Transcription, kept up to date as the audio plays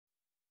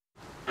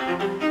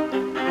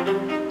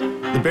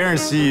The Barents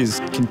Sea is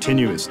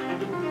continuous.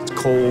 It's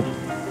cold,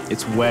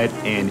 it's wet,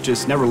 and it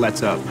just never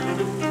lets up.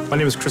 My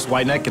name is Chris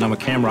Whiteneck, and I'm a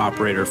camera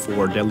operator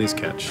for Deadliest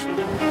Catch.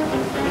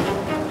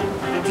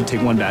 If you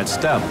take one bad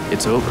step,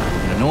 it's over.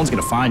 No one's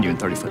gonna find you in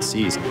 30-foot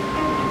seas. The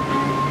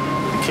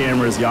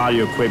cameras, the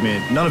audio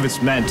equipment, none of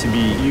it's meant to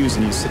be used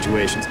in these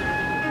situations.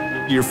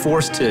 You're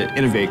forced to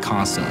innovate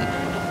constantly.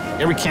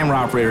 Every camera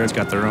operator has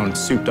got their own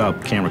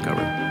souped-up camera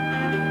cover.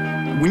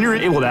 When you're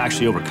able to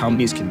actually overcome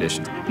these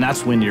conditions, and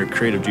that's when your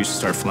creative juices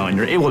start flowing,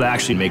 you're able to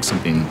actually make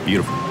something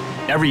beautiful.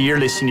 Every year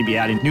they seem to be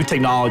adding new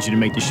technology to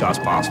make these shots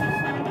possible.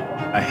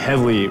 I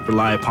heavily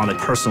rely upon the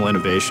personal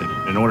innovation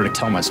in order to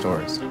tell my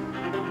stories.